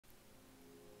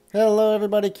Hello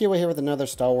everybody, QGJ here with another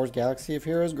Star Wars Galaxy of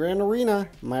Heroes Grandarena.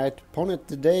 My opponent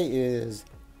today is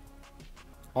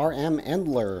RM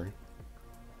Endler.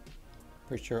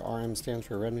 Pretty sure RM stands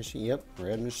for Red Machine. Yep,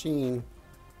 Red Machine.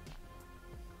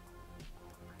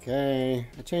 Okay,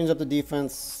 I changed up the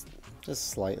defense just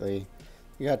slightly.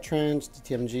 You got Trench,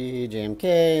 DTMG,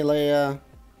 JMK, Leia.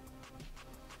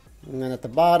 And then at the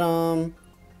bottom,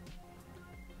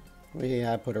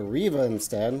 I put a Reva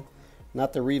instead.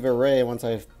 Not the Reva Ray once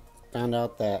I found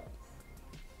out that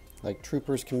like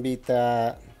troopers can beat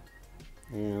that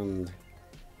and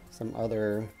some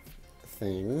other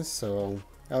things, so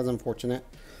that was unfortunate,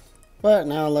 but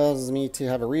now allows me to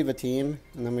have a Reva team.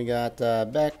 And then we got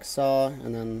Beck, Saw,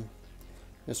 and then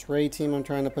this Ray team I'm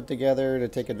trying to put together to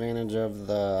take advantage of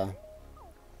the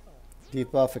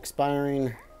debuff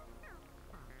expiring.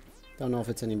 Don't know if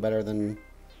it's any better than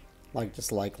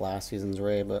just like last season's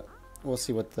Ray, but we'll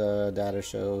see what the data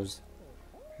shows.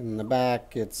 In the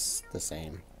back, it's the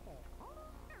same.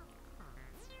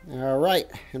 Alright,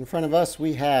 in front of us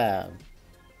we have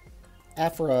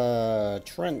Aphra,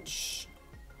 Trench,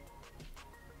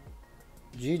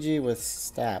 GG with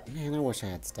STAP. Man, I wish I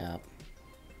had STAP.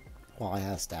 Well, I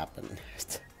have STAP, but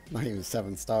not even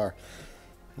 7-star.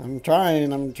 I'm trying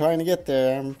to get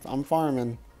there. I'm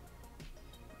farming.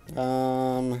 I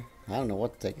don't know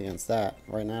what to take against that.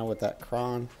 Right now with that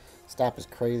Crons, STAP is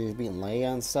crazy. He's beating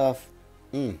Leia and stuff.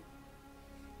 We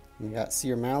got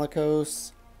Cere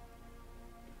Malicos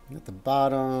at the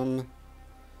bottom.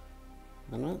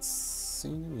 I'm not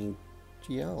seeing any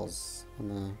GLs on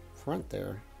the front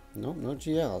there. Nope, no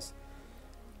GLs.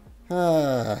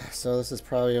 So this is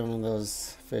probably one of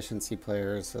those efficiency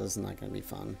players, so this is not going to be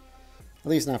fun. At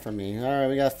least not for me. Alright,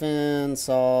 we got Finn,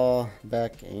 Saul,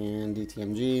 Beck, and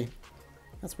DTMG.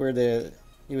 That's weird that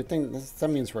you would think that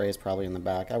means Ray is probably in the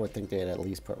back. I would think they'd at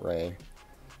least put Ray.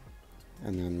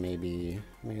 And then maybe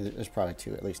there's probably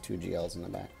at least two GLs in the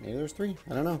back. Maybe there's 3.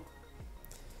 I don't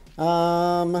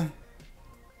know.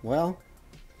 Well,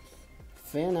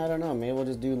 Finn, I don't know. Maybe we'll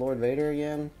just do Lord Vader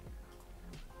again.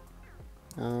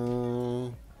 I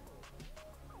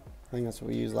think that's what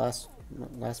we used last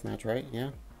match, right? Yeah.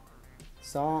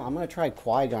 Saw. I'm gonna try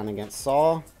Qui-Gon against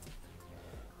Saw.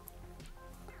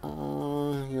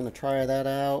 I'm gonna try that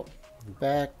out.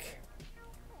 Beck.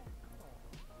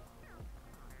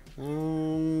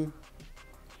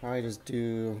 Probably just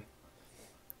do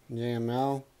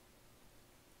JML.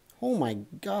 Oh my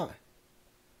god.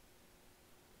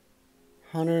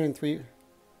 103.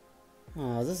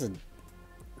 Oh, is this a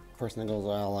person that goes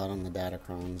all out on the data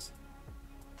Crons?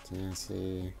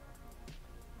 Tennessee.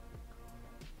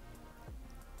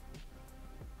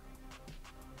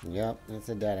 Yep, it's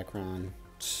a data Cron.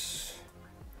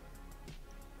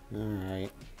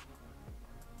 Alright.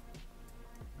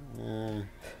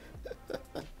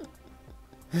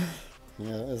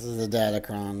 Yeah, this is a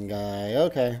Datacron guy.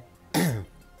 Okay.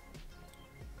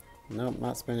 Nope,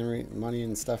 not spending money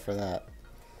and stuff for that.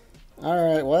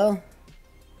 Alright, well.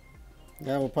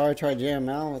 Yeah, we'll probably try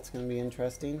JML. It's going to be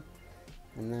interesting.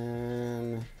 And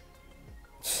then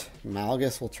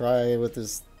Malgus will try with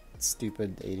his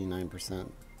stupid 89%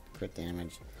 crit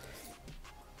damage.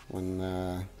 When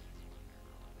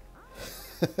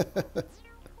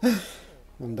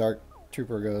when Dark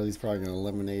Trooper goes, he's probably going to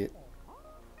eliminate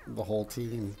the whole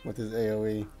team with his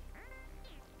AoE.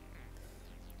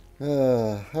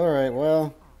 Alright,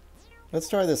 well, let's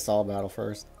try this Saw battle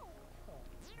first.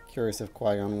 Curious if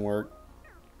Qui-Gon will work.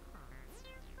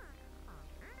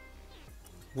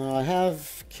 Now I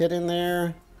have Kit in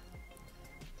there.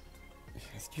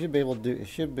 Should be able to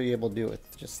do it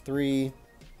with just 3.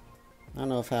 I don't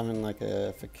know if having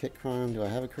if a Kit Cron, do I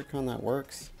have a Kit Cron that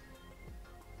works?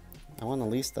 I want at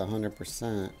least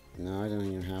 100%. No, I don't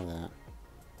even have that.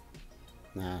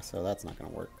 Nah, so that's not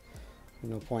gonna work.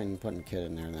 No point in putting Kit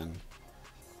in there then.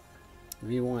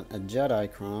 We want a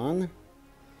Jedi Cron,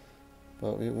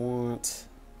 but we want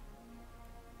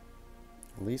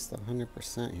at least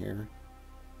 100% here.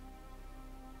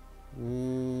 I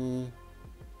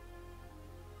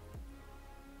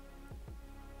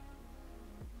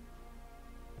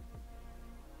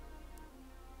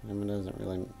mean, it doesn't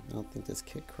really. I don't think this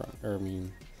Kit Cron, or I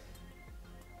mean,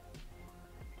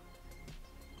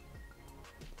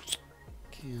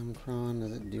 Cam Cron,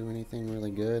 does it do anything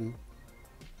really good?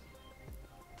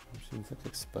 Inflict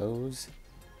expose.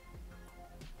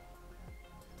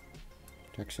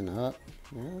 Protection up.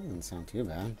 Yeah, that doesn't sound too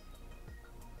bad.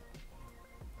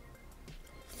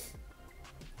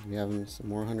 Do we have some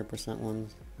more 100%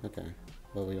 ones? Okay.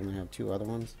 Well, we only have 2 other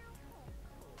ones.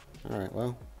 Alright,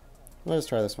 well. Let's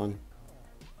try this one.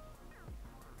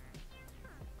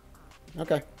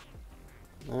 Okay.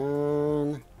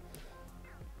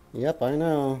 Yep, I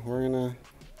know. We're gonna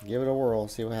give it a whirl,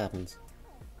 see what happens.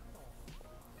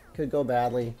 Could go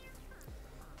badly.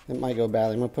 It might go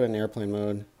badly. I'm gonna put it in airplane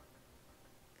mode.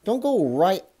 Don't go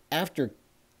right after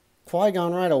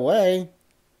Qui-Gon right away.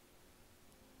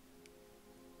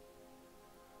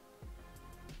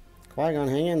 Qui-Gon,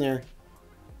 hang in there.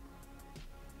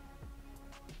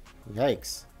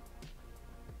 Yikes.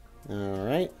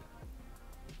 Alright.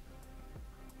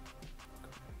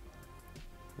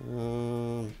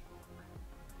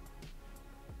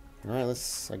 Alright,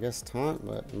 let's, I guess, taunt,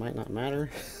 but it might not matter.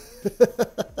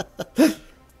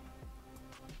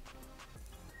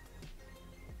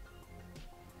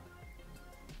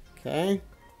 Okay.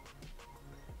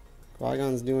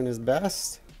 Qui-Gon's doing his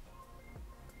best.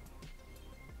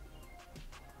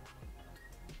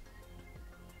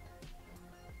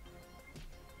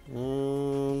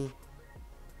 Well,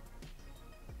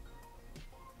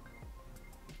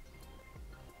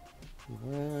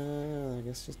 I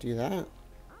guess just do that.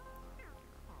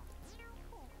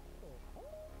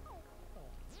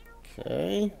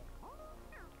 Okay.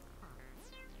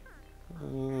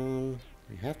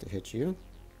 We have to hit you.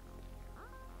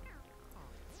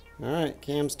 Alright,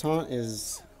 Cam's taunt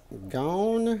is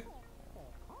gone.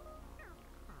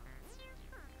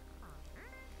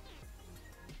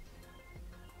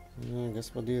 I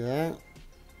guess we'll do that.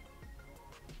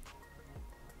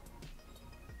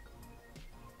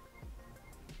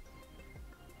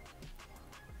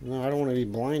 No, I don't want to be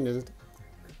blinded.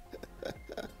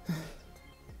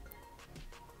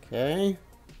 Okay.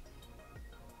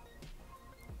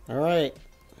 Alright.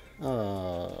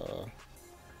 Oh!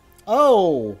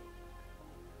 Oh,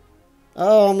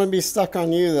 I'm gonna be stuck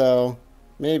on you, though.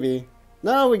 Maybe.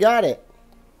 No, we got it.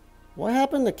 What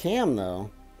happened to Cam, though?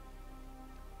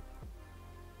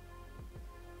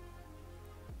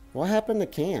 What happened to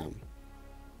Cam?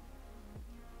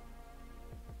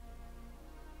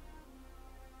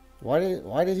 Why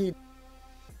did he...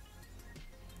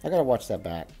 I gotta watch that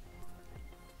back.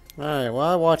 Alright, well,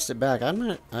 I watched it back.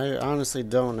 I honestly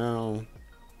don't know.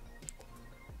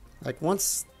 Like,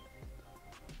 once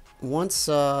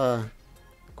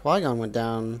Qui-Gon went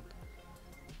down,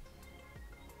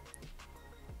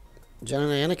 Jen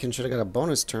and Anakin should have got a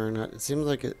bonus turn. It seems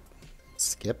like it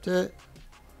skipped it.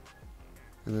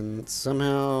 And then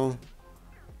somehow...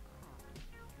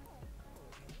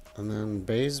 And then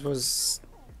Baze was...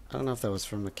 I don't know if that was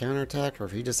from the counterattack or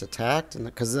if he just attacked. And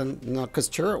because then... No, because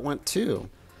Cere went too.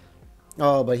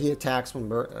 Oh, but he attacks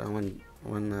when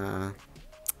I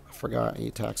forgot, he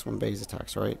attacks when Baze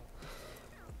attacks, right?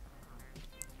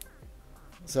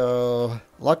 So,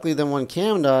 luckily then when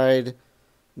Cam died,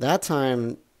 that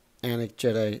time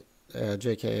JK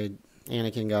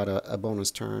Anakin got a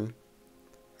bonus turn.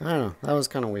 I don't know, that was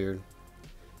kind of weird.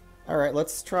 Alright,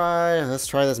 let's try this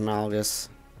Malgus.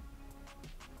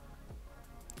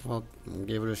 Well,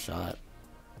 give it a shot.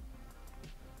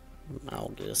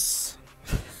 Malgus.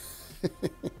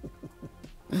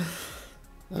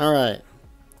 Alright.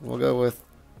 We'll go with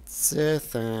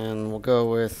Sith, and we'll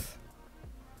go with...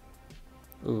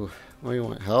 Ooh, what do you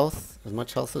want? Health? As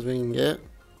much health as we can get?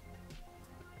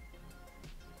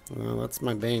 Well, that's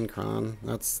my Bane Cron.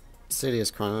 That's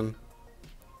Sidious Cron.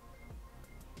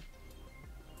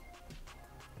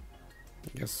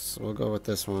 Guess we'll go with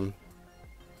this one.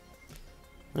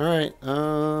 Alright,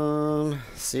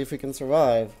 see if we can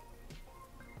survive.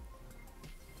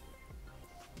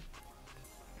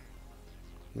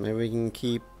 Maybe we can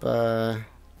keep him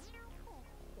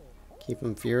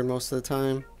feared most of the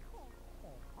time.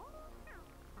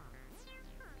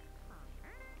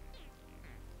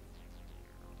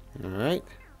 Alright.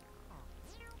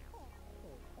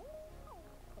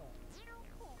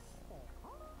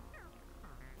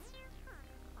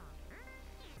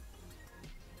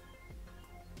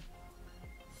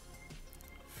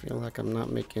 Feel like I'm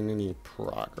not making any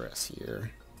progress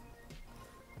here.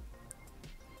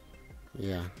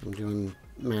 Yeah, I'm doing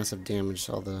massive damage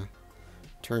to all the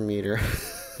turn meter.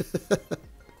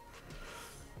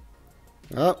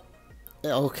 Oh,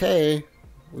 okay.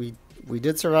 We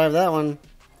did survive that one.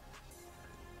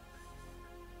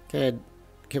 Okay,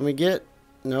 can we get...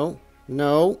 No.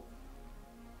 No.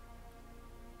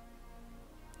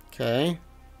 Okay.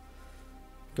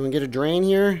 Can we get a drain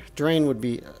here? Drain would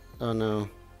be... Oh, no.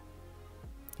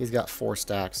 He's got 4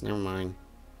 stacks. Never mind.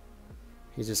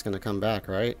 He's just going to come back,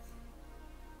 right?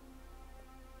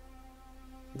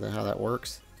 Is that how that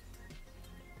works?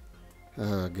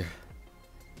 Ugh.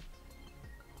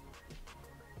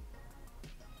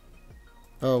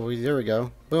 Oh, there we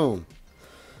go. Boom.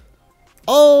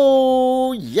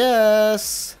 Oh,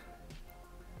 yes!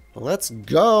 Let's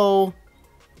go!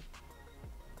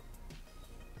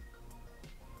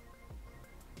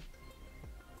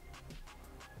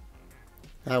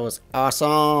 That was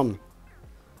awesome.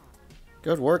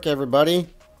 Good work, everybody.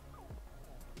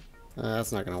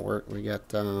 That's not gonna work. We got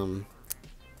good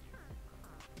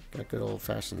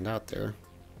old-fashioned out there.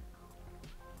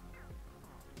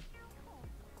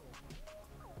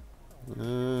 I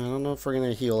don't know if we're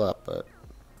gonna heal up, but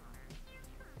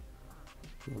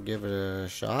we'll give it a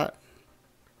shot.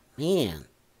 Man,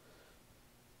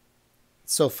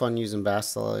 it's so fun using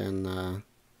Bastila in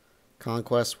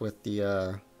Conquest with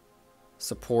the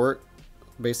support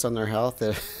based on their health.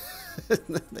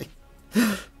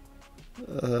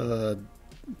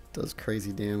 Does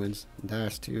crazy damage.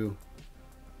 Dash too.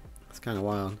 It's kind of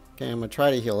wild. Okay, I'm gonna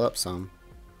try to heal up some.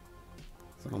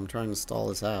 So I'm trying to stall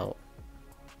this out.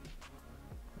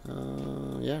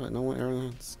 Yeah, but no one,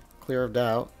 everyone's clear of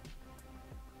doubt.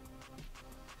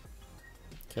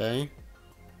 Okay.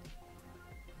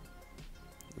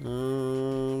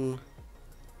 Do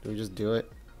we just do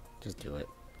it? Just do it.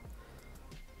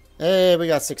 Hey, we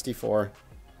got 64.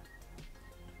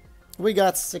 We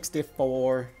got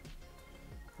 64.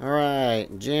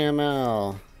 Alright,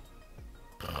 JML.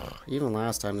 Even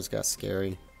last time this got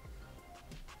scary.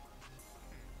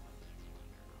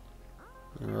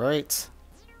 Alright.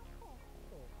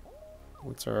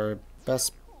 What's our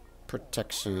best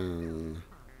protection?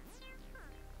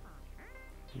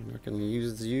 I'm not going to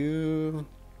use you.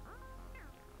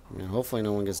 I mean, hopefully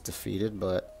no one gets defeated,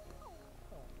 but...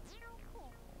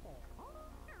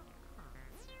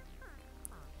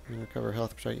 recover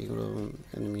health, protect equal to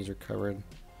enemies recovered.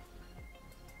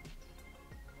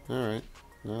 Alright.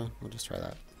 No, we'll just try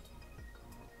that.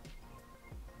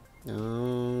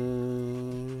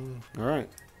 Alright.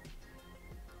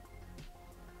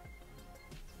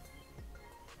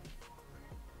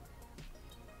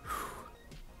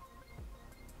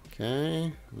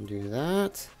 Okay, we'll do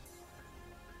that.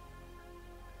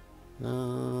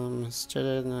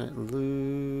 Jedi Knight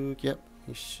Luke. Yep,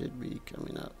 he should be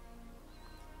coming up.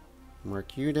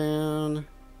 Mark you down.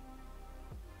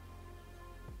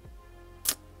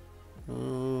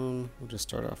 We'll just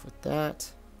start off with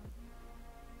that.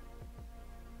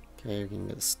 Okay, we can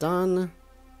get a stun.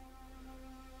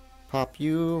 Pop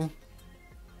you.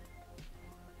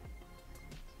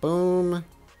 Boom.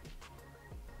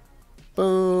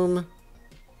 Boom.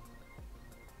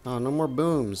 Oh, no more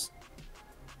booms.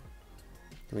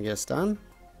 Can we get a stun?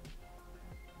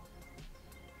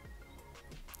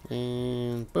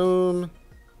 And boom.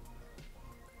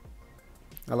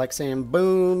 I like saying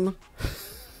boom.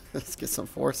 Let's get some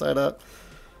foresight up.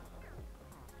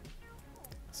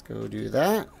 Let's go do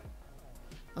that.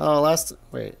 Oh, last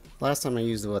time I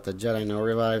used the Jedi no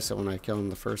revive, so when I killed him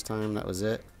the first time, that was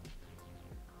it.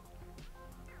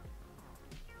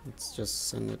 Let's just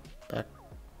send it back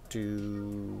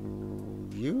to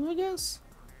you, I guess.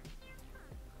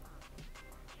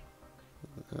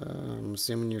 I'm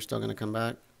assuming you're still going to come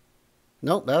back.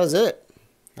 Nope, that was it.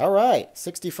 All right,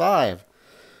 65.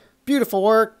 Beautiful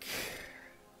work.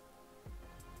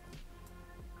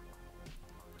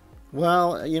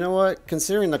 Well, you know what?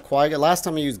 Considering the Qui-Gon, last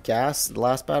time I used gas, the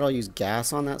last battle I used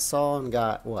gas on that saw and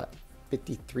got, what,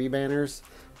 53 banners?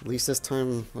 At least this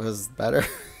time was better.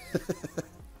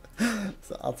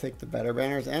 So I'll take the better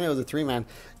banners. And it was a 3-man.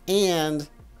 And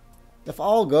if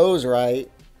all goes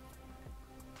right,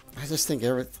 I just think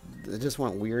it just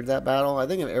went weird, that battle. I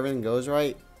think if everything goes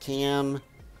right, Cam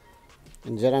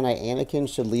and Jedi Knight Anakin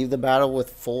should leave the battle with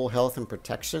full health and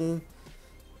protection.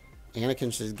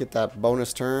 Anakin should get that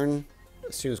bonus turn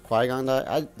as soon as Qui-Gon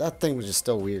died. That thing was just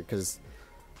still weird because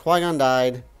Qui-Gon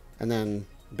died, and then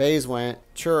Baze went,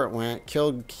 Chirrut went,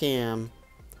 killed Cam,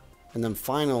 and then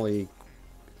finally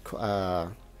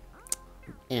Anakin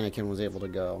was able to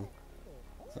go.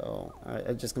 So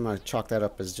I just gonna chalk that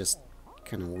up as just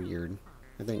kind of weird.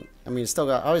 I mean, it's still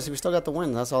got, obviously we still got the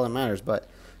win. That's all that matters. But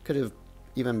could have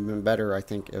even been better, I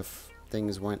think, if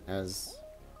things went as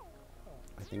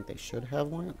I think they should have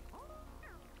went.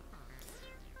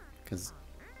 Because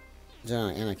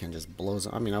Anakin just blows.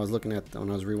 I mean, I was looking at when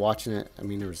I was rewatching it. I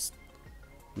mean, there was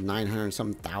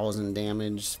 900-some thousand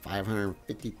damage,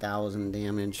 550,000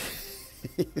 damage.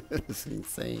 It's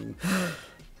insane.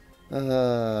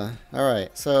 All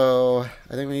right, so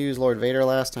I think we used Lord Vader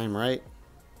last time, right?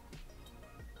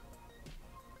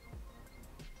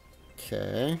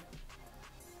 Okay.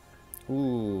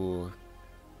 Ooh.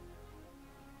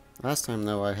 Last time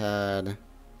though, I had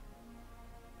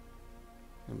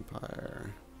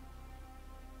Empire.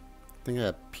 I think I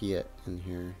have Piet in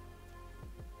here.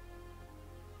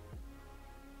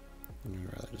 I'd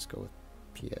rather just go with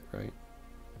Piet, right?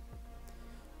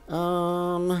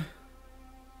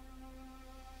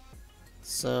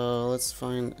 So let's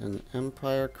find an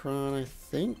Empire Cron, I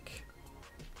think.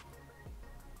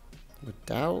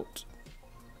 Without,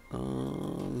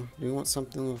 do you want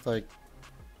something with like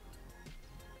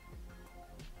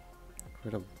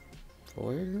crit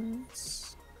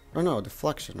avoidance? Oh no,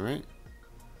 deflection, right?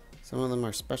 Some of them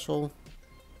are special.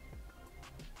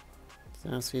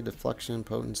 Tenacity, deflection,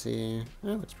 potency.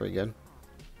 That looks pretty good.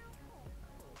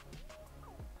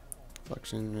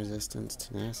 Deflection, resistance,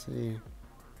 tenacity.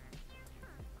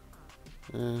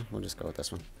 We'll just go with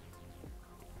this one.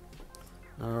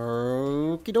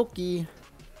 Okie dokie.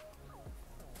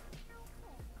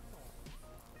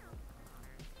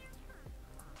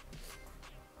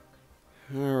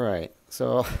 Alright,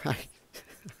 so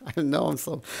I know I'm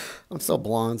so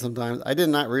blonde sometimes. I did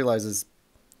not realize this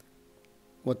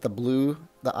what the blue,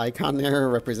 the icon there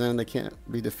represented they can't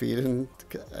be defeated.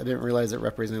 I didn't realize it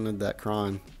represented that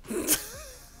Cron.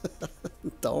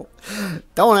 Don't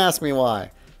ask me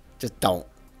why. Just don't.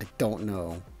 I don't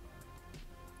know.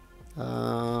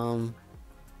 I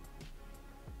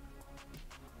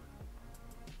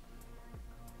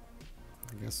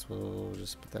guess we'll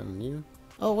just put that on you.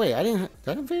 Oh wait, did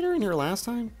I have Vader in here last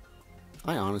time?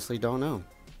 I honestly don't know.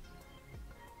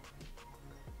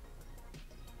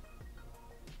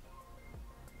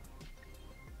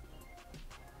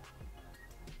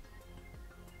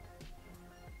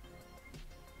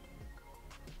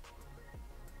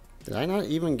 Did I not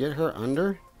even get her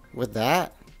under with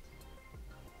that?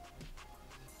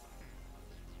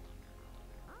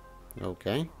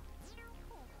 Okay.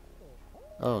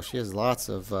 Oh, she has lots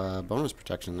of bonus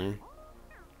protection there.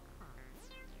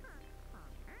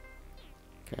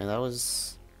 Okay, that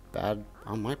was bad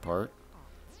on my part.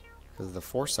 Because of the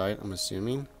foresight, I'm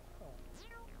assuming.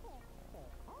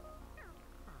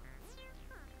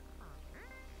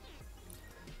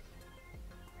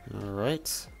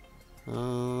 Alright.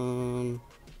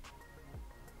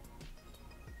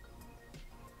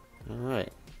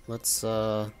 Alright. Let's,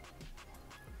 Oh,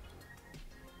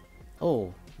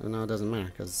 no, it doesn't matter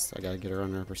because I gotta get her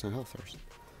under 100% health first.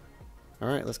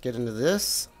 Alright, let's get into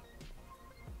this.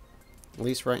 At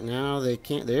least right now they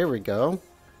can't. There we go.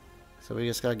 So we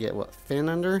just gotta get what? Finn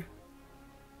under?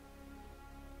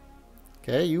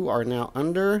 Okay, you are now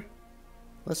under.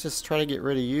 Let's just try to get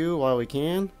rid of you while we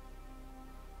can.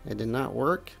 It did not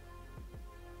work.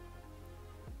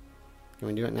 Can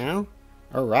we do it now?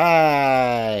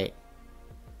 Alright.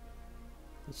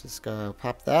 Let's just go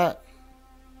pop that.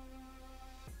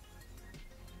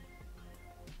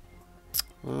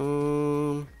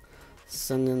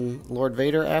 Sending Lord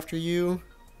Vader after you.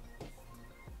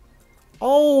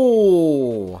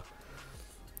 Oh!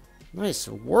 Nice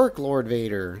work, Lord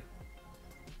Vader.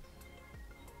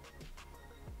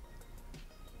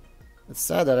 It's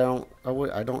sad that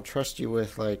I don't trust you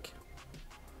with like.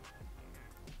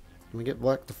 Can we get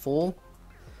black to full?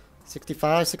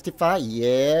 65, 65,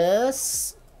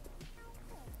 yes.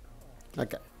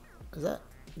 Okay, is that?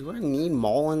 Do I need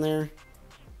Maul in there?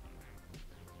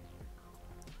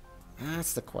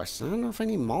 That's the question. I don't know if I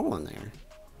need Maul in there.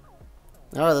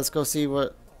 Alright, let's go see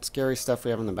what scary stuff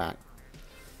we have in the back.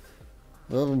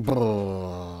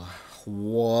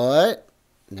 What?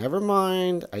 Never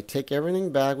mind. I take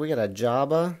everything back. We got a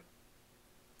Jabba,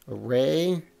 a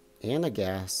Rey, and a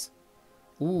gas.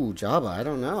 Ooh, Jabba. I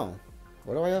don't know.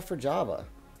 What do I have for Jabba?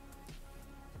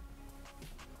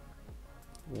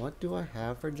 What do I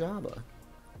have for Jabba?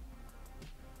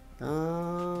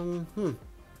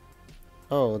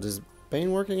 Oh, does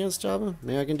Bane work against Jabba?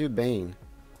 Maybe I can do Bane.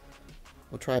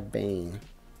 We'll try Bane.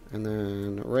 And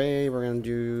then Rey, we're going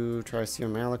to try Cere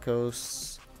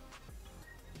Malicos.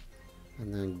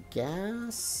 And then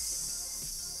gas.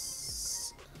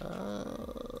 I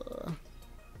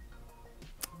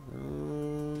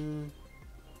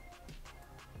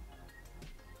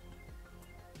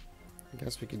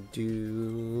guess we could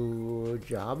do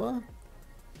Jabba.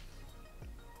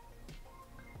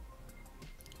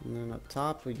 And then up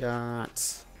top we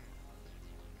got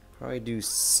probably do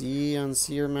C on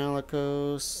Cere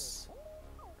Malicos.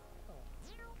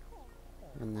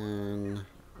 And then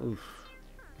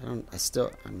I'm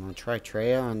gonna try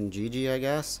Traya on GG, I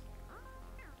guess.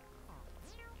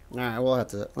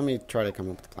 Alright, let me try to come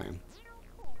up with a plan.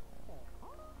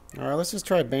 Alright, let's just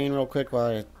try Bane real quick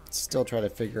while I still try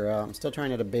to figure out. I'm still trying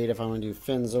to debate if I want to do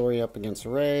Finn Zorii up against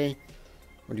Rey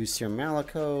or do Cere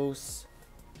Malicos.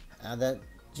 That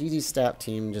GD STAP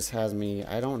team just has me,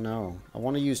 I don't know. I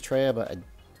want to use Traya, but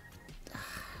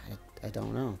I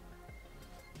don't know.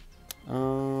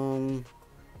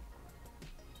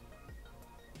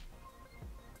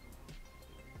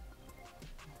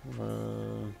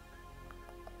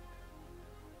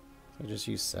 I just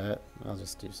use set. I'll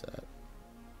just do set.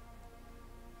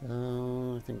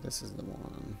 I think this is the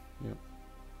one. Yep.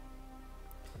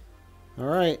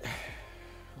 Alright.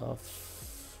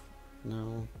 Off.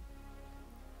 No.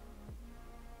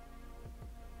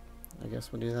 I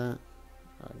guess we'll do that.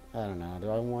 I don't know.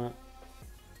 Do I want...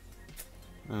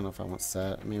 I don't know if I want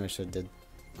set. Maybe I should have did...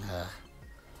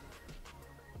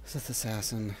 Sith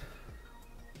Assassin.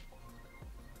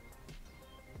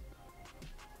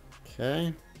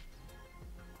 Okay.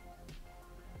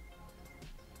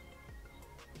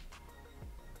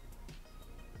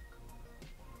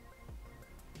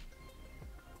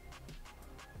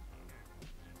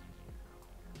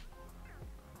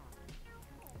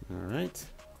 Alright.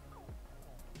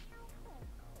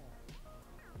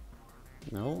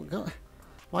 No, go.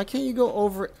 Why can't you go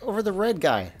over the red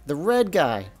guy? The red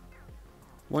guy.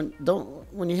 When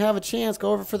you have a chance,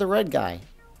 go over for the red guy.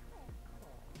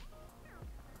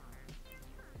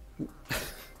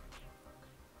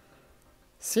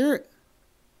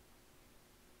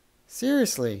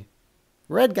 Seriously.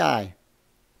 Red guy.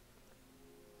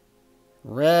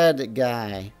 Red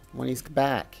guy. When he's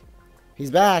back.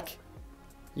 He's back.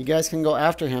 You guys can go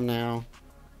after him now.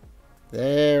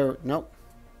 There. Nope.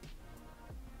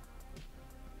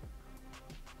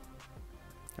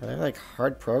 Are they like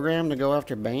hard programmed to go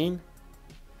after Bane?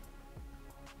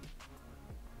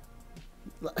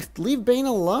 Leave Bane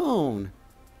alone.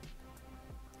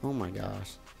 Oh my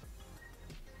gosh.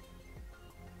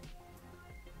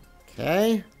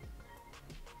 Okay.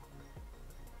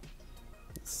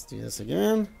 Let's do this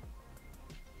again.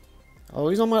 Oh,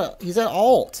 he's at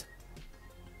alt.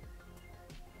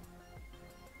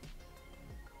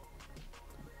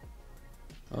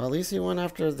 Well, at least he went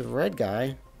after the red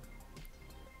guy.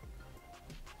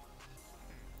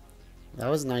 That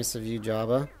was nice of you,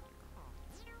 Jabba.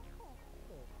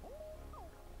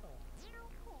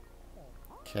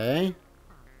 Okay.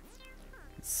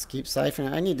 Let's keep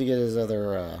siphoning. I need to get his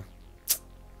other, I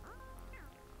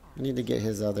need to get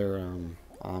his other,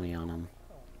 Ami on him.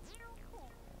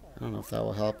 I don't know if that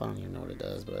will help. I don't even know what it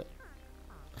does, but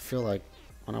I feel like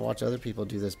when I watch other people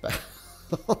do this battle,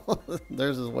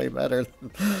 theirs is way better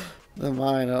than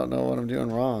mine. I don't know what I'm doing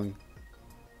wrong.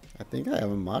 I think I have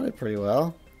him modded pretty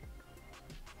well.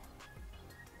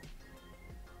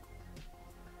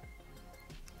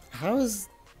 How is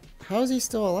he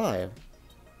still alive?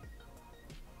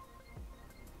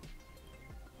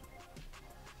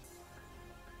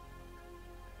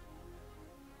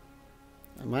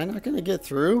 Am I not going to get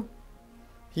through?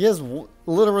 He has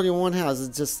literally one house.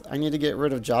 It's just I need to get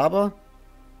rid of Jabba,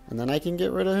 and then I can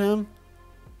get rid of him.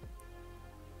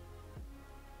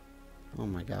 Oh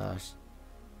my gosh.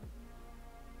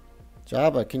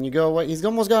 Jabba, can you go away? He's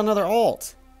almost got another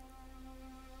alt.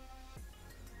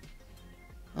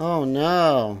 Oh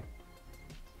no.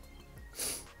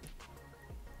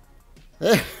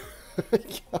 There we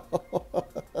go.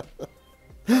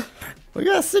 We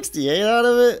got 68 out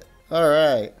of it.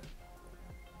 Alright.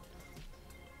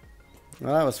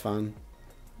 Well, that was fun.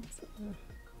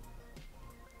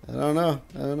 I don't know.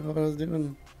 I don't know what I was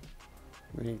doing.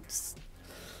 Let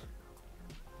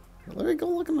me go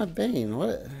look at my Bane.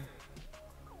 Where's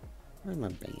my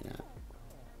Bane at?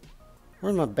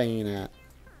 Where's my Bane at?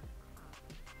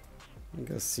 Let me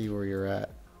go see where you're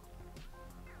at.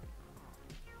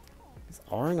 It's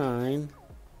R9.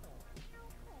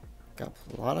 Got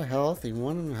a lot of health. He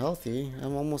won him healthy.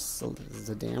 I'm almost... Is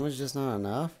the damage just not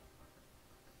enough?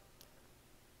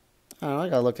 I don't know. I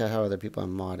gotta look at how other people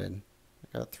have modded.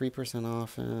 I got 3%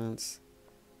 offense.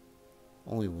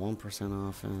 Only 1%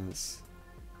 offense.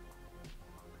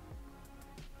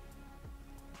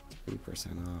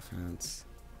 3% offense.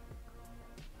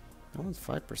 That one's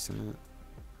 5%.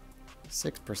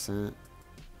 6%.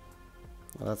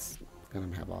 Well, that's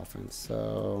gonna have offense,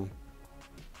 so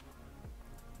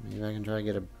maybe I can try to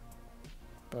get a...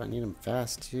 But I need him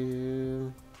fast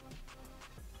too.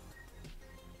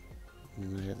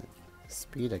 And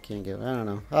speed I can't get. I don't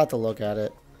know. I'll have to look at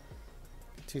it.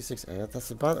 268.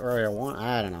 That's about where I want.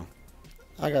 I don't know.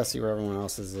 I gotta see where everyone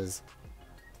else's is.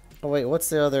 Oh wait, what's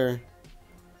the other?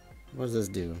 What does this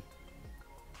do?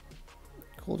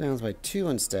 Cooldowns by 2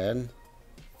 instead.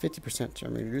 50%. I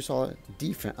mean, reduce all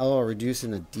defense. Oh,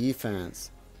 reducing the defense.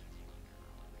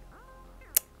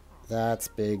 That's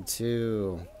big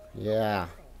too. Yeah.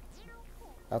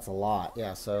 That's a lot.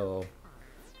 Yeah, so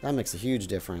that makes a huge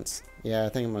difference. Yeah, I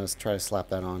think I'm going to try to slap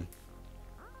that on.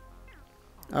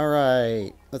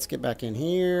 Alright. Let's get back in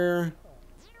here.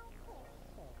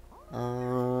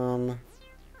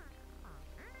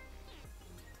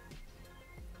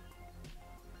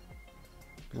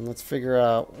 And let's figure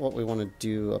out what we want to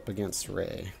do up against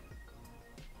Rey.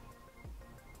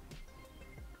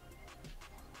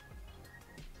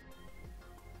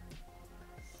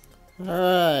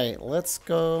 Alright, let's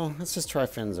go. Let's just try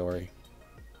Zorii.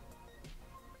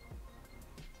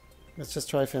 Let's just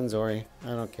try Zorii. I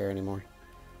don't care anymore.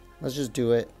 Let's just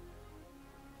do it.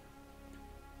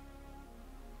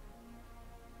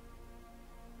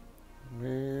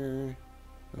 Where?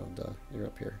 Oh, duh. You're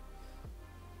up here.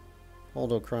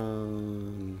 Holdo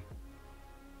Crons.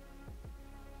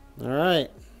 Alright.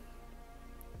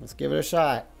 Let's give it a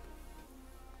shot.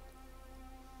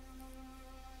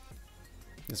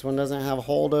 This one doesn't have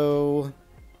Holdo.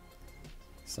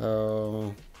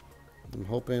 So I'm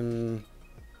hoping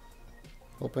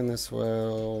this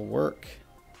will work.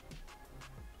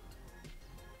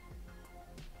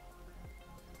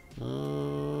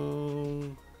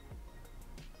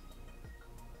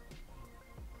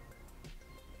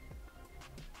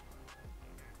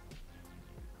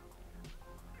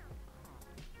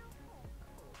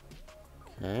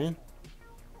 Okay.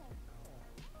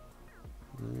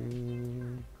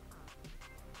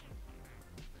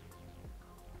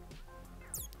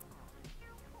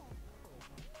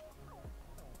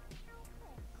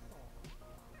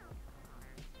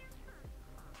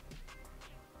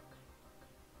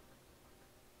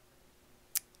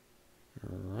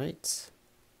 All right.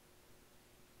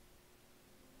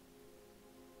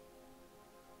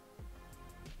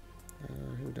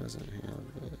 Who doesn't have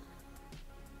it?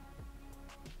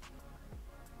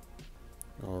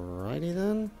 Alrighty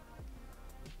then.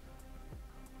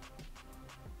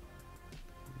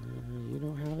 You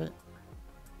don't have it.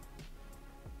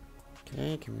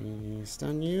 Okay, can we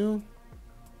stun you?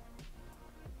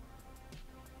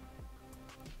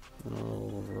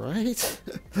 Alright.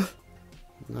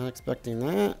 Not expecting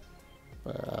that,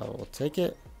 but I will take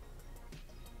it.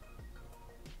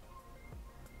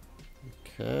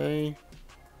 Okay.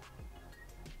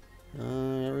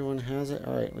 Everyone has it.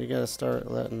 Alright, we gotta start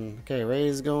letting... Okay,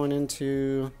 Ray's going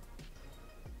into...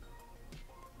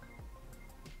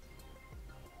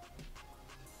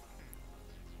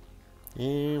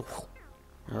 And...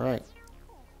 Alright.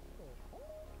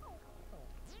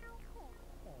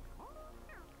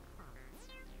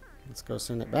 Let's go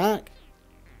send it back.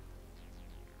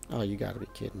 Oh, you gotta be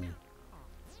kidding me.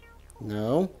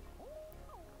 No.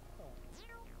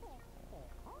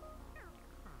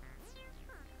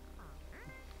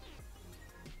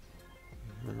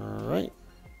 Alright.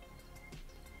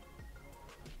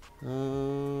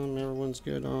 Everyone's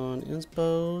good on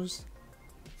inspos.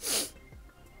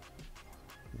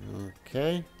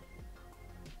 Okay.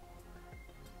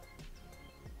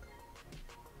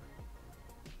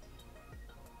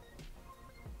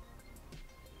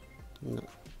 No.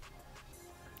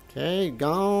 Okay,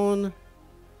 gone.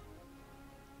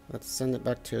 Let's send it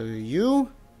back to you.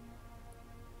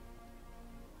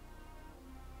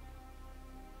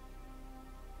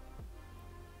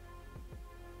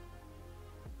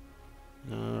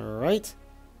 Alright.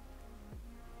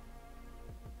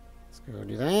 Let's go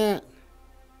do that.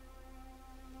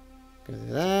 Go do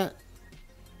that.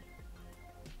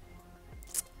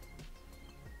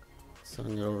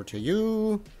 Send it over to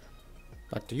you.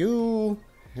 Back to you.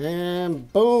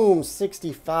 And boom,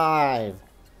 65.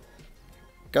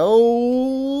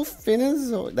 Go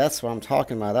finish. That's what I'm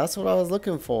talking about. That's what I was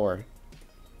looking for.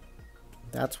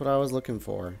 That's what I was looking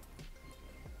for.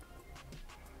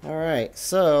 Alright,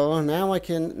 so now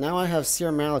I have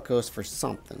Cere Malicos for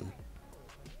something.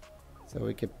 So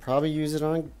we could probably use it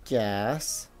on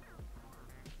gas.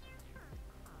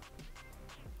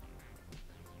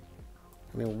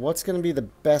 I mean, what's going to be the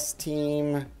best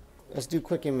team? Let's do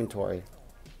quick inventory.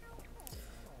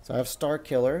 So I have Star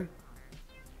Killer.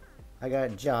 I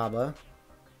got Jabba.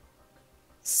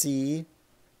 C.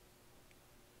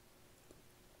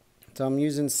 So I'm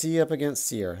using C up against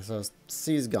Cere. So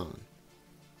C's gone.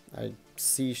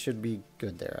 C should be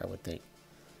good there, I would think.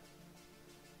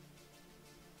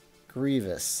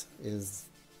 Grievous is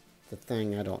the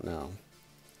thing I don't know.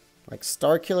 Like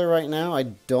Star Killer right now, I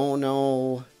don't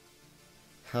know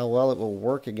how well it will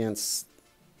work against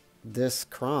this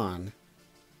Cron.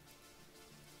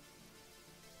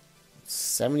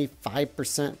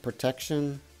 75%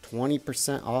 protection,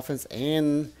 20% offense,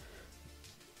 and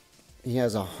he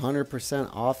has 100%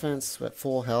 offense at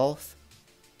full health.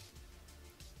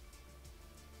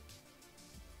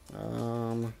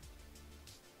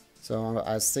 So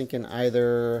I was thinking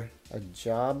either a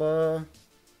Jabba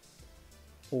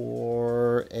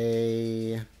or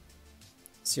a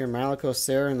Cere Malicos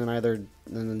Cere, and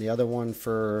then the other one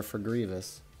for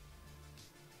Grievous.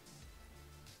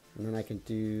 And then I can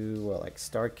do what, like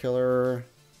Star Killer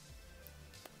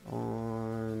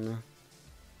on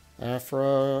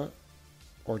Aphra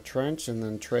or Trench, and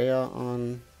then Traya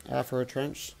on Aphra or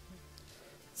Trench.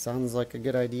 sounds like a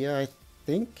good idea, I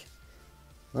think.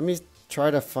 Let me try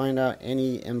to find out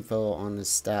any info on this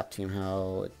STAP team,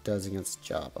 how it does against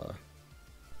Jabba.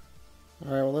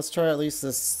 Alright, well, let's try at least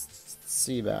this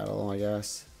sea battle, I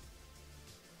guess.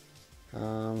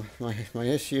 My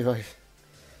issue, I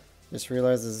just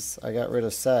realized, is I got rid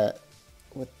of Set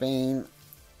with Bane,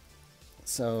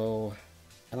 so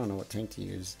I don't know what tank to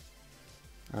use.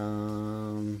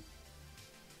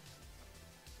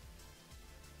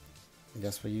 I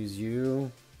guess we'll use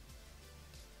you.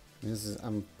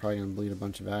 I'm probably gonna bleed a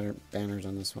bunch of banners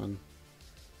on this one.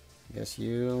 I guess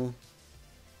you.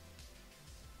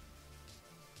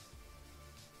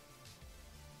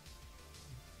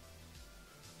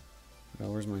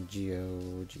 Oh, where's my Geo?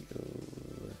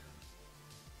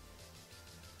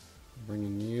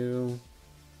 Bringing you.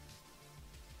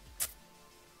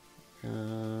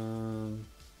 Ugh.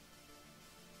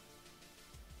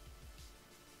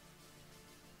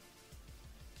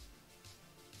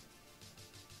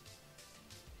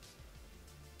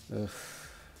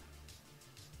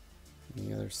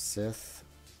 Any other Sith?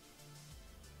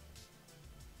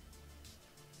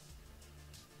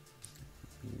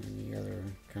 Any other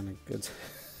kind of good?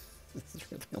 This is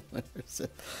really a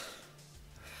Sith.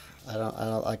 I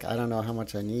don't know how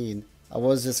much I need. I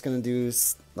was just gonna do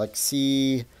like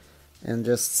C and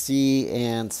just C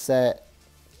and Set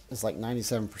is like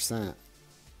 97%.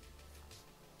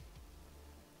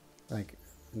 Like,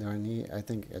 do I need? I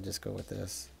think I just go with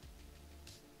this.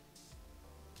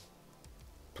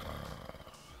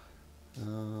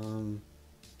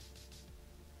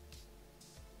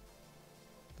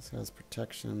 This has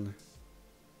protection.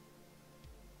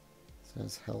 This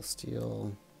has health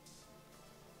steal.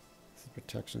 This is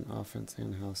protection, offense,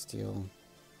 and health steal.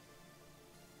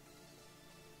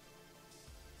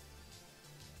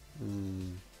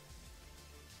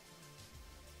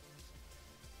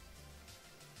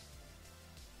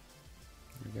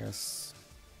 I guess.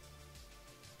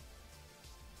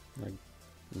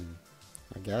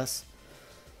 I guess.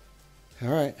 All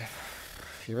right,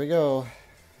 here we go.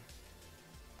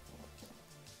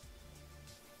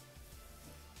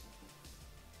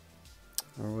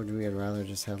 Or would we rather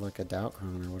just have like a doubt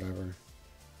cron or whatever?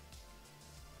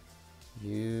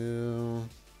 You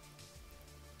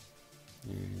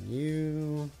and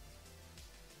you.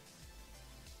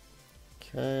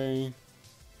 Okay.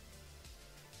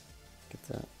 Get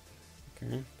that.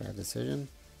 Okay, bad decision,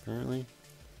 apparently.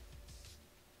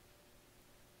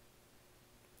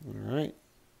 Alright.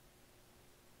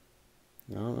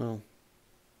 No.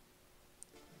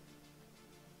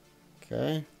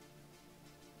 Okay.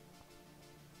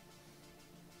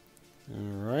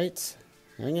 Alright.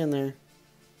 Hang in there.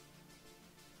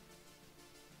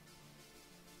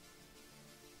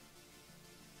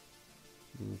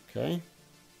 Okay.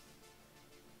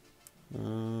 I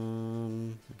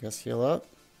guess heal up.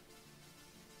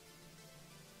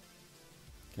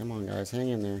 Come on, guys. Hang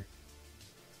in there.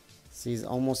 He's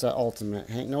almost at ultimate.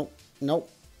 Nope.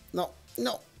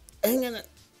 Hang in it.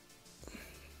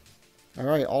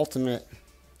 Alright, ultimate.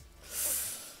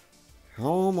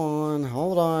 Come on,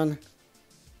 hold on.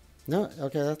 No,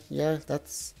 okay,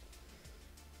 that's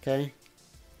okay.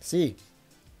 C.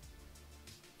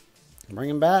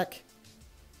 Bring him back.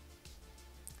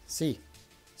 C,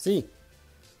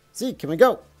 can we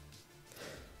go?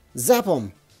 Zap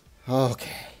him.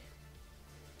 Okay.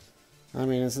 I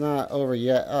mean, it's not over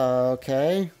yet.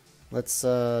 Okay. Let's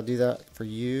do that for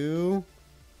you.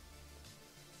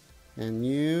 And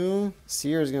you.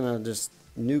 Cere is going to just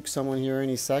nuke someone here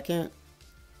any second.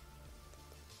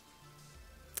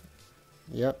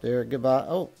 Yep, there. Goodbye.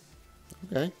 Oh,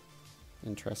 okay.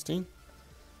 Interesting.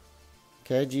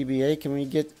 Okay, GBA, can we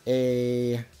get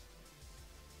a...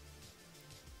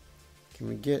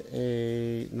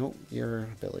 Nope, your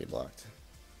ability blocked.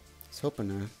 I was hoping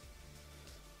to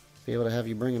be able to have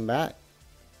you bring him back.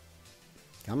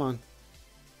 Come on.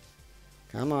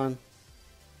 Come on.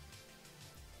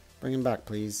 Bring him back,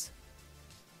 please.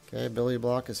 Okay, ability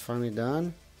block is finally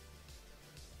done.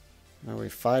 Are we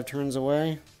 5 turns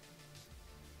away?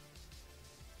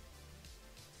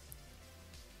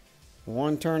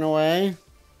 1 turn away.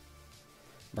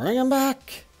 Bring him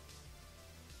back.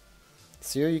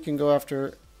 Cere, you can go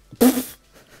after...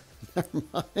 Never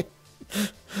mind.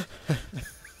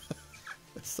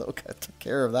 So I took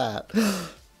care of that.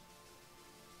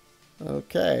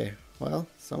 Okay, well,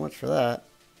 so much for that.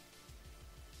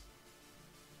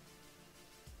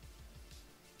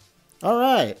 All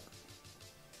right,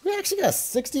 we actually got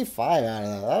 65 out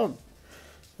of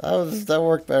that. That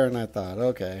worked better than I thought.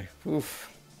 Okay, oof.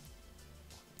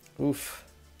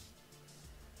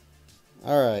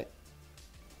 All right,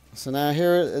 So now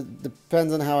here, it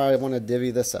depends on how I want to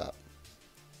divvy this up.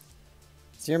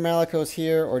 Cere Malicos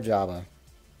here or Jabba?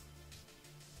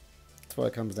 That's what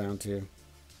it comes down to.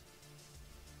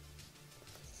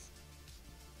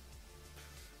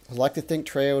 I'd like to think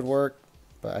Traya would work,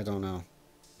 but I don't know.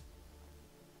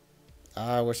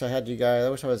 I wish I had you guys. I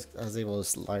wish I was able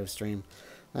to live stream.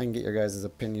 I can get your guys'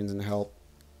 opinions and help.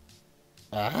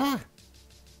 Ah!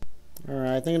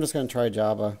 Alright, I think I'm just going to try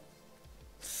Jabba.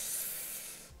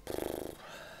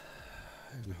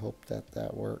 And hope that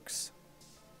that works.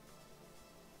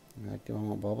 Like, do I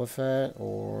want Boba Fett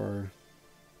or...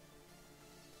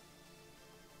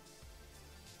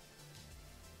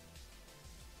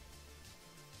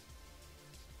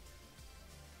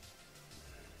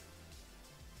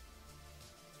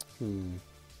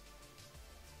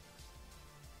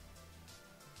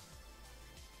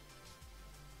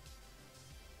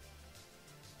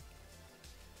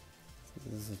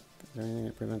 Is there anything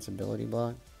that prevents ability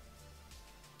block?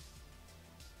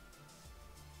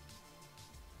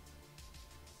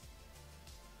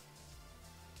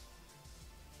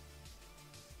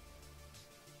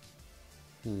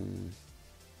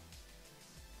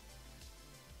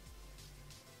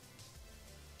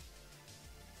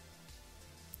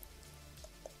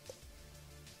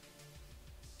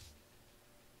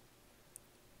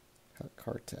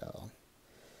 Cartel.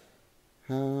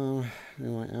 We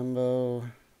want Embo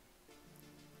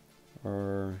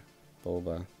or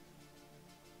Boba.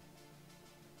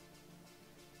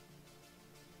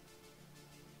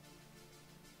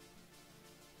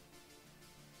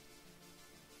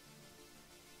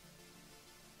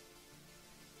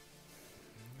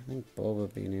 I think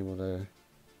Boba being able to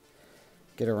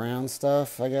get around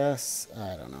stuff, I guess.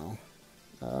 I don't know.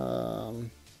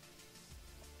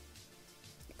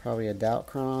 Probably a doubt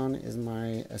Cron is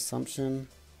my assumption.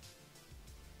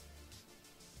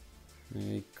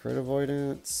 Maybe crit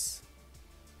avoidance.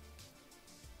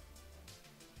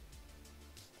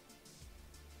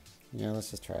 Yeah,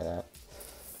 let's just try that.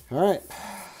 Alright,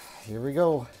 here we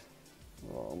go.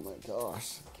 Oh my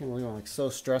gosh. I can't believe I'm like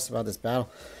so stressed about this battle.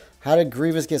 How did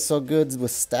Grievous get so good with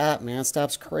STAP, man?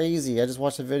 STAP's crazy. I just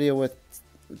watched a video with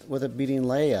it beating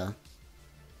Leia.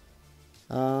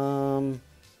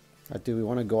 Do we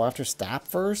want to go after STAP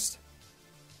first?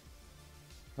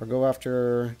 Or go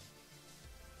after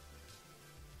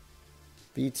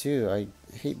B2? I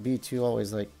hate B2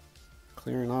 always like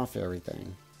clearing off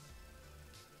everything.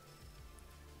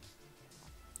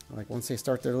 Like once they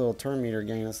start their little turn meter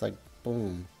game, it's like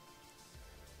boom.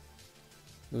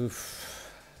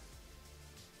 Oof.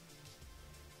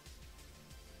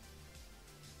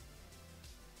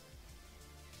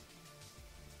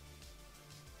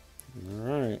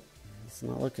 Alright. It's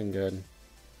not looking good.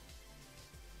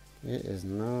 It is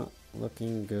not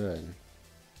looking good.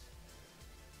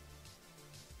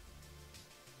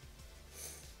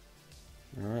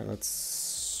 Alright,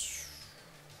 let's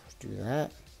do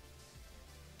that.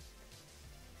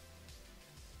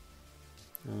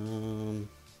 I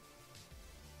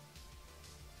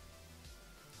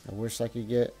wish I could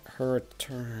get her a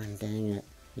turn. Dang it.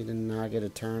 He did not get a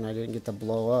turn. I didn't get to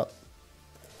blow up.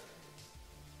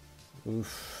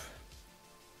 Oof.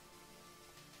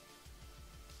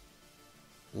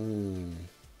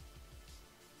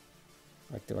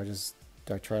 Like, do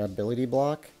I try ability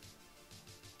block?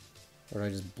 Or do I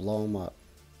just blow him up?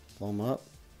 Blow him up?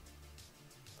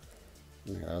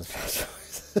 Yeah, that was a bad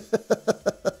choice.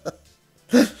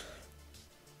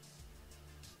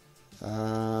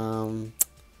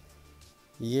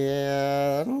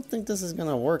 Yeah, I don't think this is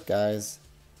gonna work, guys.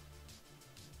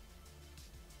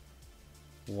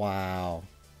 Wow.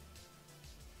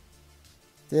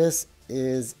 This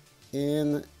is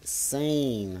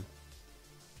insane.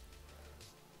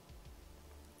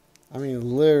 I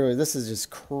mean, literally, this is just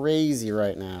crazy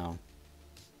right now.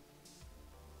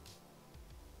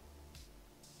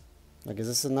 Like, is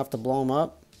this enough to blow him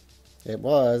up? It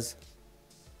was.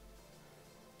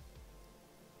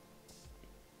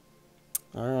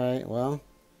 Alright, well.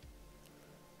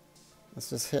 Let's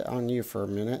just hit on you for a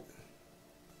minute.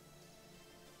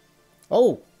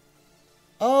 Oh!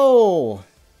 Oh!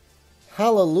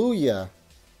 Hallelujah!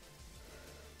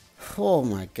 Oh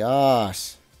my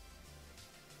gosh.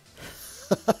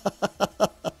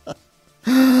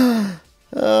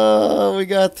 Oh, we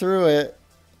got through it.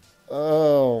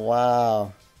 Oh,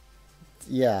 wow.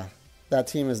 Yeah, that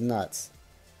team is nuts.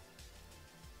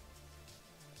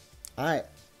 I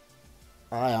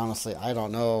honestly, I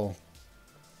don't know.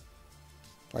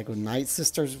 Like with Night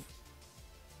Sisters,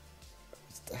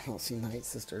 I don't see Night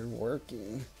Sisters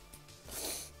working.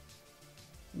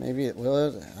 Maybe it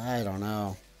will. I don't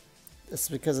know. It's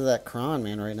because of that Cron,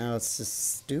 man. Right now, it's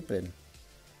just stupid.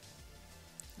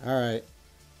 Alright.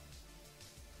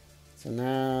 So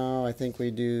now, I think we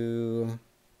do...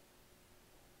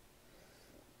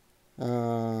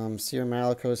 Cere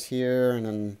Malicos here, and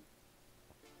then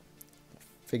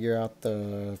figure out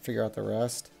the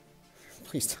rest.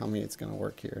 Please tell me it's gonna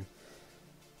work here.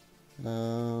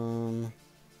 I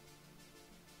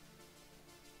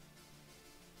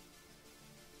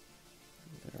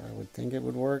would think it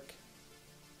would work.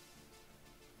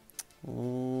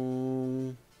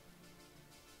 All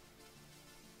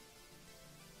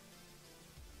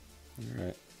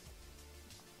right.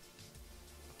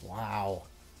 Wow.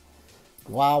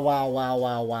 Wow, wow, wow,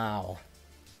 wow, wow.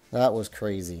 That was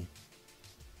crazy.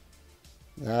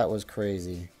 That was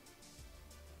crazy.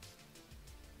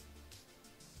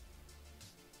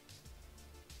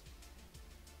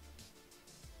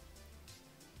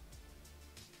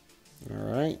 All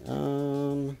right.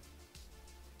 All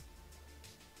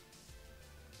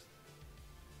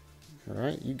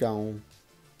right, you gone.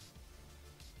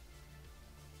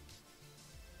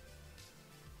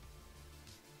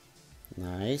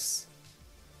 Nice.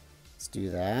 Let's do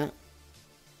that.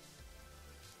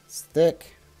 It's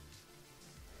thick.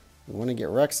 We want to get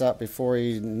Rex up before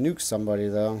he nukes somebody,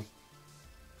 though.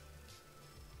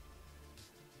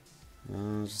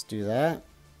 Just do that.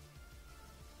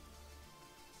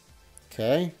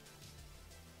 Okay.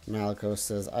 Malicos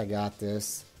says, I got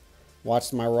this.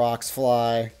 Watch my rocks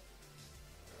fly.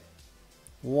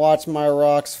 Watch my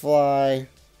rocks fly.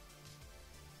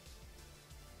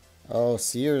 Oh,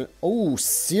 Cere. Oh,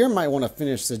 Cere might want to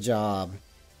finish the job.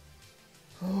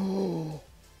 Oh.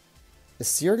 Is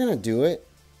Cere going to do it?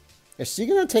 Is she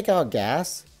going to take out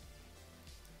gas?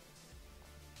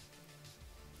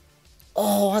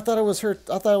 Oh, I thought it was her.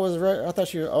 I thought it was right. I thought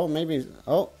she. Oh, maybe.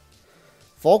 Oh.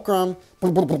 Fulcrum.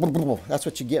 That's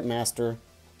what you get, Master.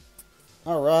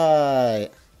 All right.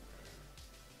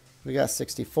 We got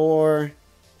 64.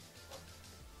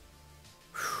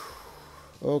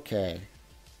 Okay.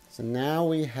 So now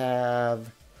we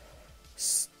have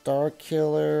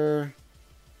Starkiller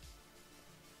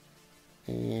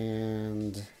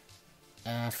and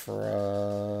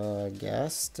Aphra, I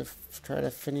guess, to try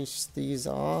to finish these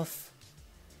off.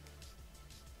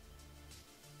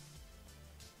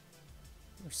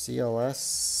 Or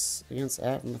CLS against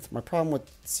Aphra. My problem with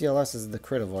CLS is the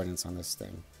crit avoidance on this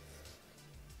thing.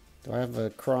 Do I have a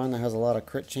Cron that has a lot of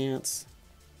crit chance?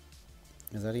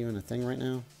 Is that even a thing right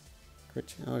now?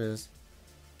 Crit, oh, it is.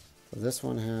 So this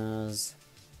one has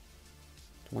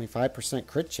 25%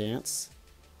 crit chance.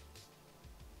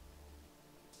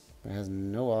 It has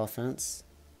no offense.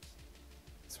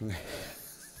 This one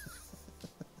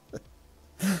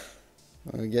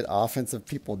when we get offensive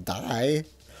people die.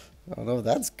 I don't know if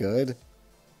that's good.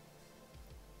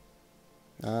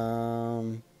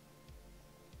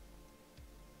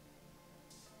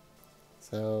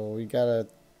 So we gotta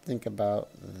think about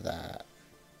that.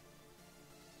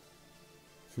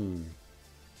 And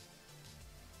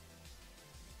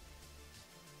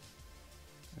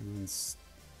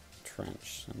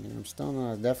trench. I mean, I'm still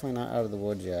not, definitely not out of the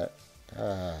woods yet.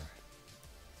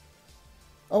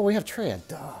 Oh, we have Traya.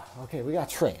 Duh. Okay, we got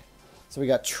Traya. So we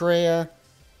got Traya,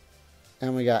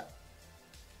 and we got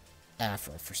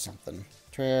Aphra for something.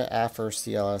 Traya, Aphra,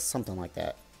 CLS, something like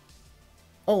that.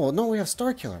 Oh, no, we have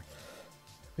Starkiller.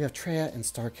 We have Traya and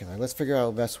Starkiller. Let's figure out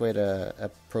the best way to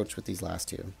approach with these last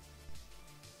two.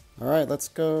 Alright, let's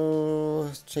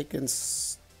go taking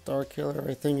Starkiller,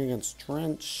 I think, against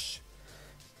Trench.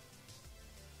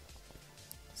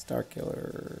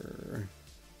 Starkiller.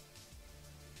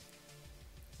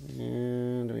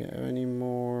 And do we have any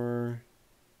more?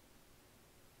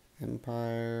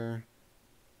 Empire.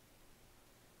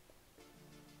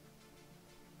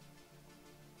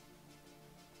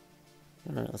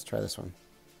 Alright, let's try this one.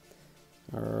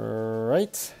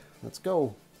 Alright, let's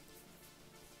go.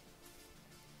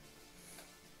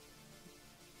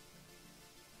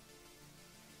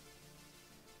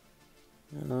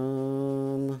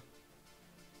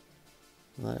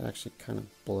 That actually kind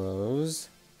of blows.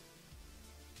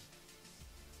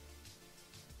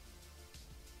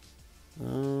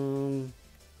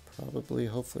 Probably,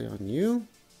 hopefully on you.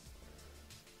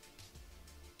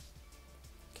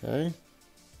 Okay.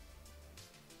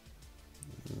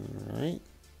 All right.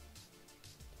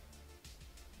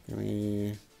 Can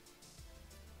we...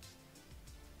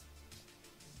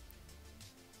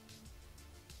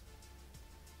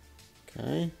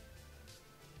 Okay.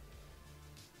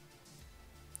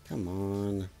 Come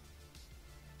on.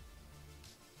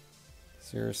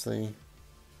 Seriously?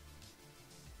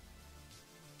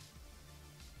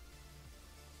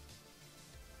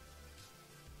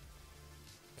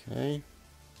 Okay.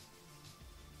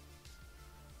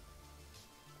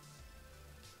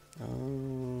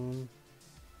 Can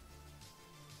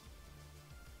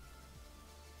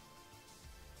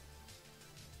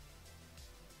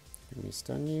we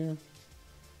stun you?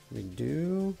 We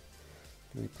do.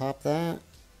 Can we pop that?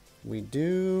 We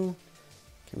do.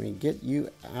 Can we get you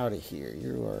out of here?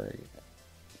 You are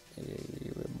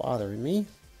bothering me.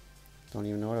 Don't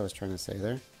even know what I was trying to say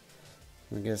there.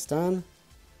 Can we get a stun?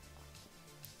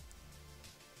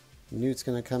 Newt's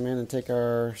gonna come in and take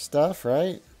our stuff,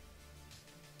 right?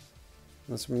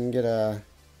 Unless we can get a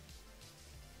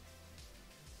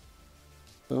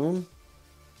boom.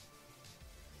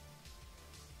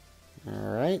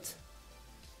 Alright.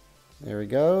 There he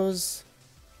goes.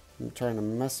 I'm trying to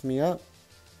mess me up.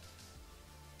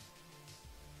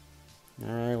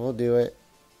 Alright, we'll do it.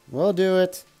 We'll do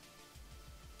it.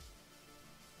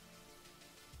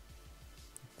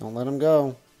 Don't let him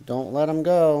go. Don't let him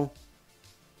go.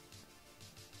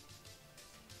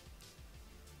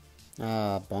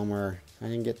 Ah, bummer. I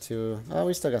didn't get to... Oh,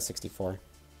 we still got 64.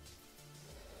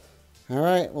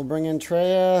 Alright, we'll bring in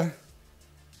Traya.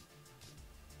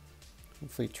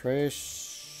 Hopefully Traya...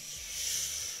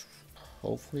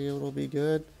 Hopefully it'll be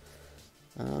good.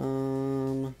 I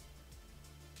don't know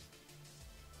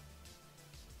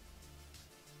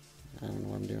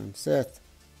what I'm doing. Sith.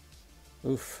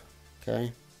 Oof.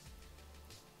 Okay.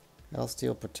 Health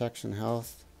steal, protection,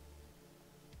 health.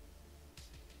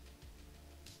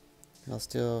 Health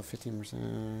steal,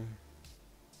 15%.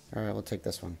 Alright, we'll take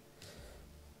this one.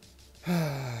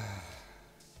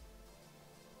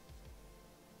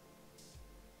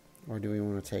 Or do we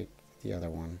want to take the other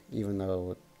one? Even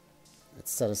though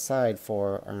it's set aside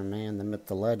for our man, the myth,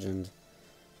 the legend. It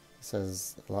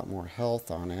says a lot more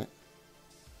health on it.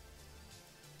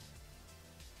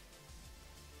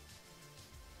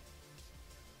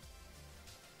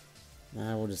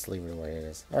 Nah, we'll just leave it the way it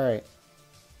is. Alright.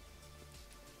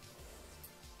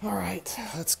 Alright,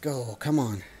 let's go. Come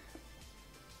on.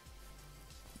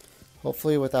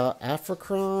 Hopefully without Aphra,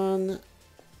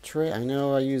 I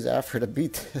know I use Aphra to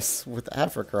beat this with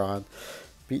Aphra,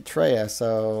 beat Traya,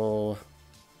 so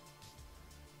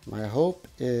my hope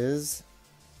is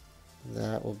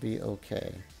that will be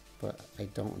okay, but I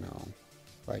don't know.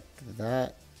 Like,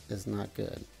 that is not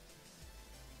good.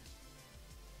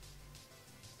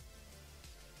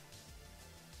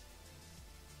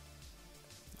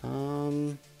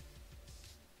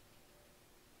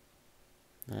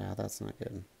 Yeah, that's not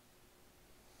good.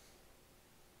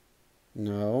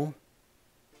 No.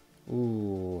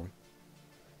 Ooh.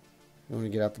 You want to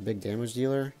get out the big damage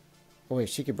dealer? Oh wait,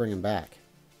 she could bring him back.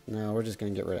 No, we're just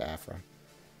going to get rid of Aphra.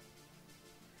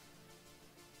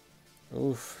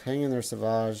 Oof. Hang in there,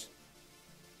 Savage.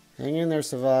 Hang in there,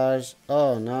 Savage.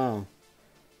 Oh no.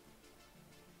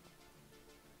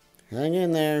 Hang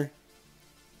in there.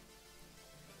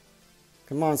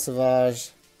 Come on,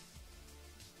 Savage.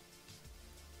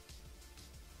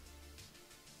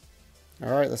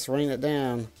 Alright, let's rain it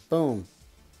down. Boom.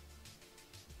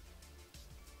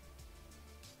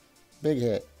 Big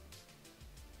hit.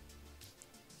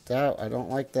 Doubt, I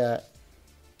don't like that.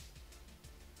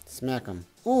 Smack him.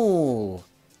 Ooh.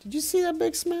 Did you see that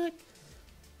big smack?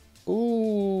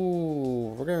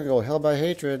 Ooh. We're gonna go hell by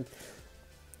hatred.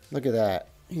 Look at that.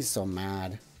 He's so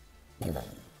mad.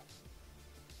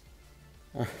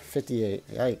 58.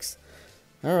 Yikes.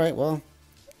 Alright, well.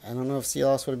 I don't know if sea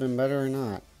loss would have been better or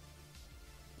not.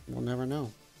 We'll never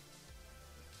know.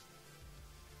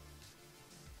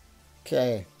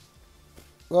 Okay.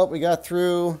 Well, we got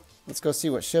through. Let's go see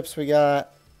what ships we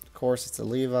got. Of course, it's a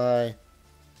Levi.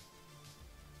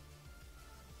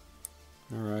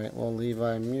 Alright, well,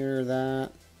 Levi mirror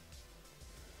that.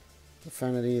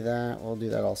 Profanity that. We'll do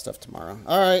that all stuff tomorrow.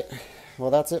 Alright.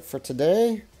 Well, that's it for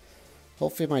today.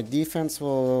 Hopefully my defense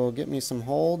will get me some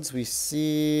holds. We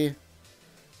see...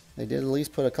 They did at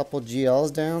least put a couple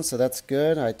GLs down, so that's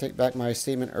good. I take back my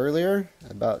statement earlier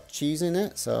about cheesing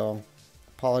it, so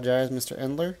apologize, Mr.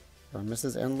 Endler, or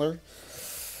Mrs. Endler.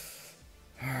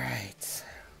 Alright.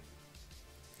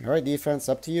 Alright, defense,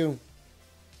 up to you.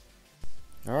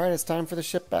 Alright, it's time for the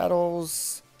ship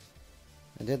battles.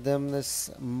 I did them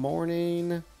this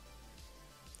morning.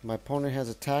 My opponent has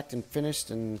attacked and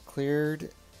finished and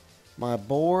cleared my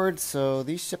board, so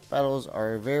these ship battles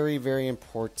are very, very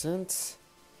important.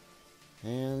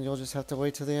 And you'll just have to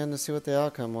wait till the end to see what the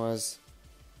outcome was.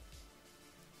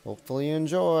 Hopefully you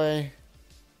enjoy.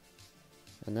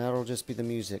 And that'll just be the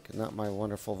music, not my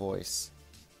wonderful voice.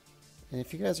 And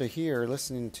if you guys are here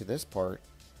listening to this part,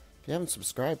 if you haven't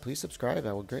subscribed, please subscribe.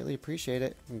 I would greatly appreciate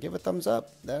it. And give a thumbs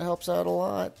up. That helps out a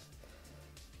lot.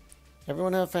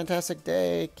 Everyone have a fantastic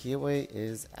day. Kiwi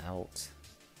is out.